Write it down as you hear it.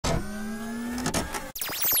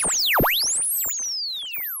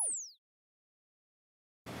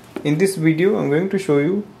In this video, I'm going to show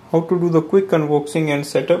you how to do the quick unboxing and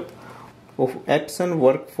setup of Epson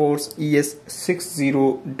WorkForce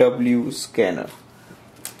ES-60W Scanner.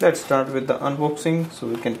 Let's start with the unboxing so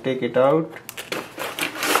we can take it out.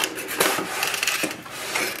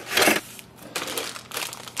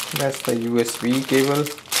 That's the USB cable.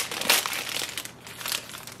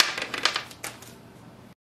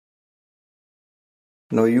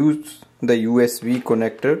 Now use the USB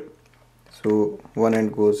connector. So one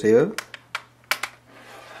end goes here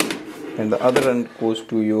and the other end goes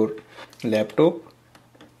to your laptop.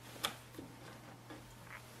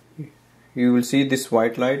 You will see this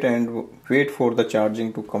white light and wait for the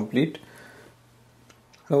charging to complete.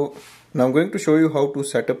 Now I'm going to show you how to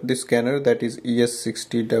set up this scanner, that is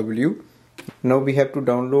ES-60W. Now we have to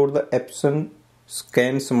download the Epson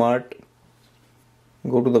Scan Smart.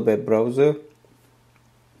 Go to the web browser.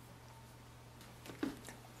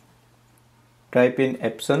 Type in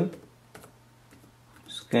Epson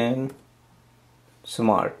Scan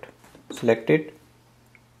Smart. Select it.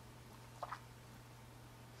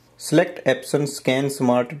 Select Epson Scan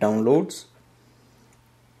Smart Downloads.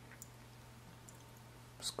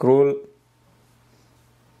 Scroll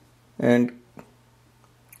and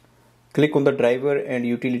click on the driver and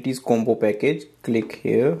utilities combo package. Click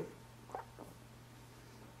here.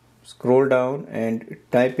 Scroll down and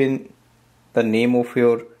type in the name of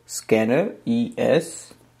your scanner,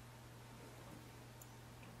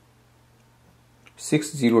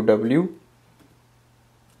 ES-60W.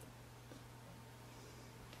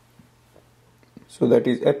 So that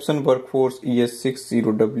is Epson WorkForce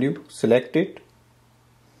ES-60W. Select it.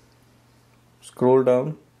 Scroll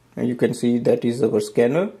down and you can see that is our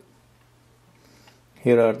scanner.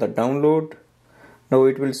 Here are the download. Now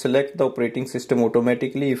it will select the operating system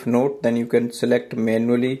automatically. If not, then you can select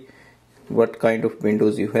manually what kind of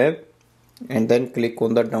Windows you have and then click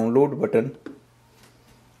on the download button.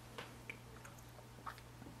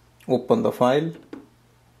 Open the file.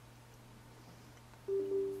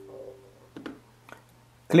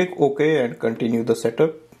 Click OK and continue the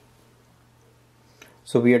setup.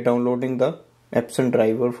 So we are downloading the Epson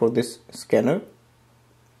driver for this scanner.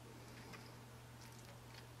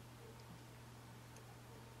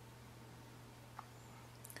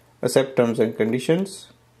 Accept terms and conditions.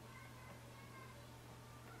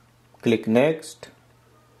 Click next.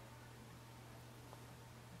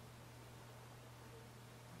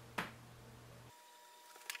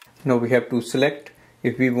 Now we have to select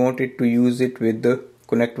if we wanted to use it with the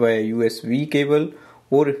connect via USB cable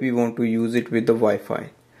or if we want to use it with the Wi-Fi.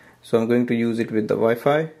 So I'm going to use it with the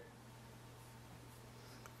Wi-Fi.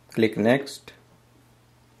 Click next.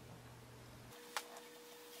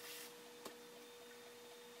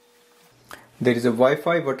 There is a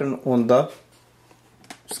Wi-Fi button on the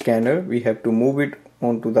scanner. We have to move it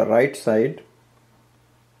onto the right side.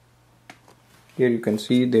 Here you can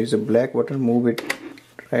see there is a black button. Move it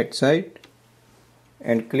right side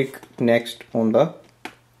and click next on the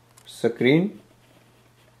screen.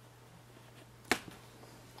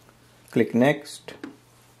 Click next.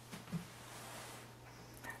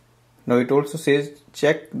 Now it also says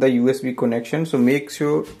check the USB connection, so make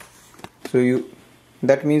sure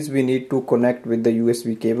that means we need to connect with the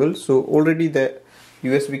USB cable. So already the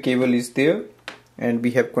USB cable is there and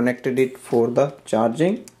we have connected it for the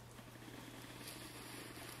charging.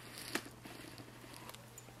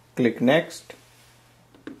 Click next.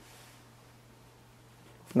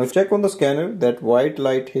 Now check on the scanner that white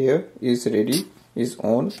light here is ready, is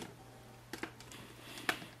on.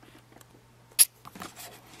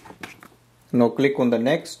 Now click on the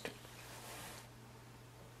next.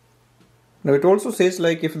 Now it also says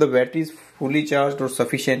like if the battery is fully charged or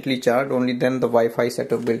sufficiently charged, only then the Wi-Fi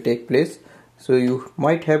setup will take place. So you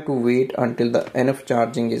might have to wait until the enough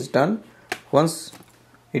charging is done. Once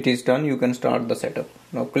it is done, you can start the setup.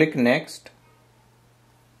 Now click next.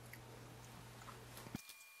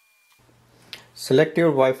 Select your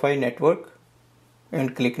Wi-Fi network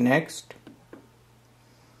and click next.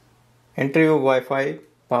 Enter your Wi-Fi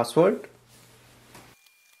password.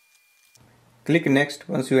 Click next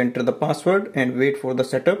once you enter the password and wait for the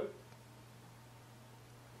setup.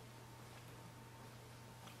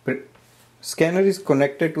 Scanner is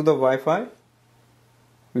connected to the Wi-Fi.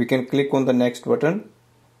 We can click on the next button.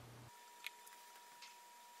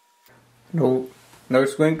 Now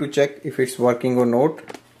it's going to check if it's working or not.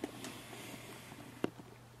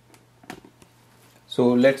 So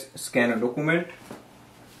let's scan a document.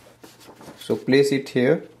 So place it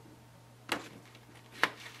here.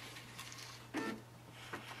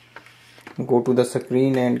 Go to the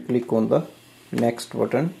screen and click on the next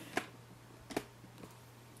button.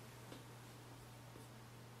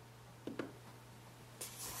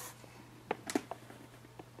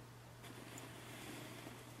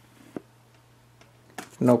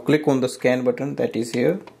 Now click on the scan button that is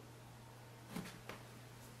here.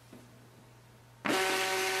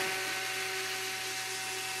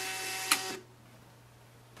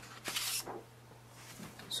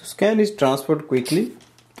 So scan is transferred quickly.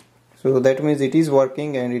 So that means it is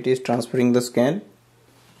working and it is transferring the scan,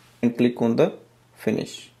 and click on the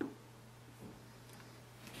finish.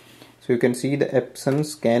 So you can see the Epson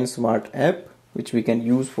Scan Smart app which we can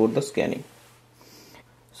use for the scanning.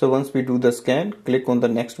 So once we do the scan, click on the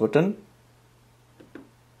next button.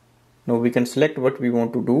 Now we can select what we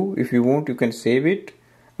want to do. If you want, you can save it,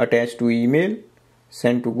 attach to email,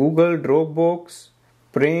 send to Google, Dropbox,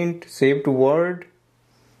 print, save to Word.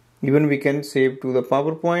 Even we can save to the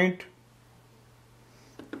PowerPoint.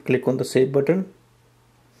 Click on the save button.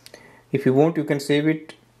 If you want, you can save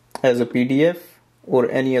it as a PDF or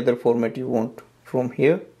any other format you want from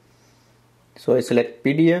here. So I select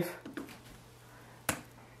PDF,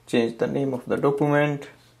 change the name of the document,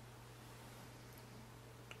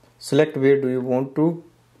 select where do you want to,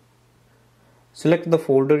 select the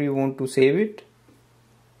folder you want to save it.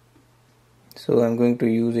 So I'm going to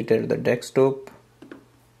use it at the desktop.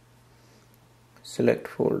 Select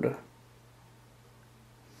folder,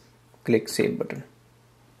 click save button.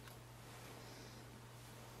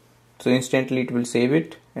 So instantly it will save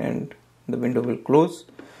it and the window will close.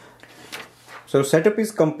 So setup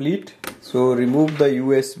is complete. So remove the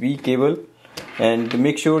USB cable and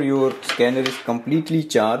make sure your scanner is completely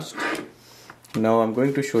charged. Now I'm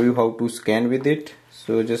going to show you how to scan with it.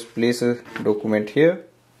 So just place a document here.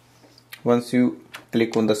 Once you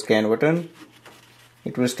click on the scan button,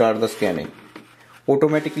 it will start the scanning.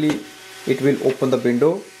 Automatically it will open the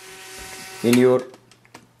window in your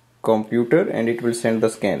computer and it will send the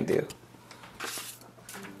scan there.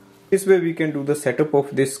 This way we can do the setup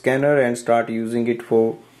of this scanner and start using it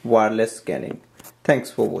for wireless scanning.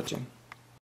 Thanks for watching.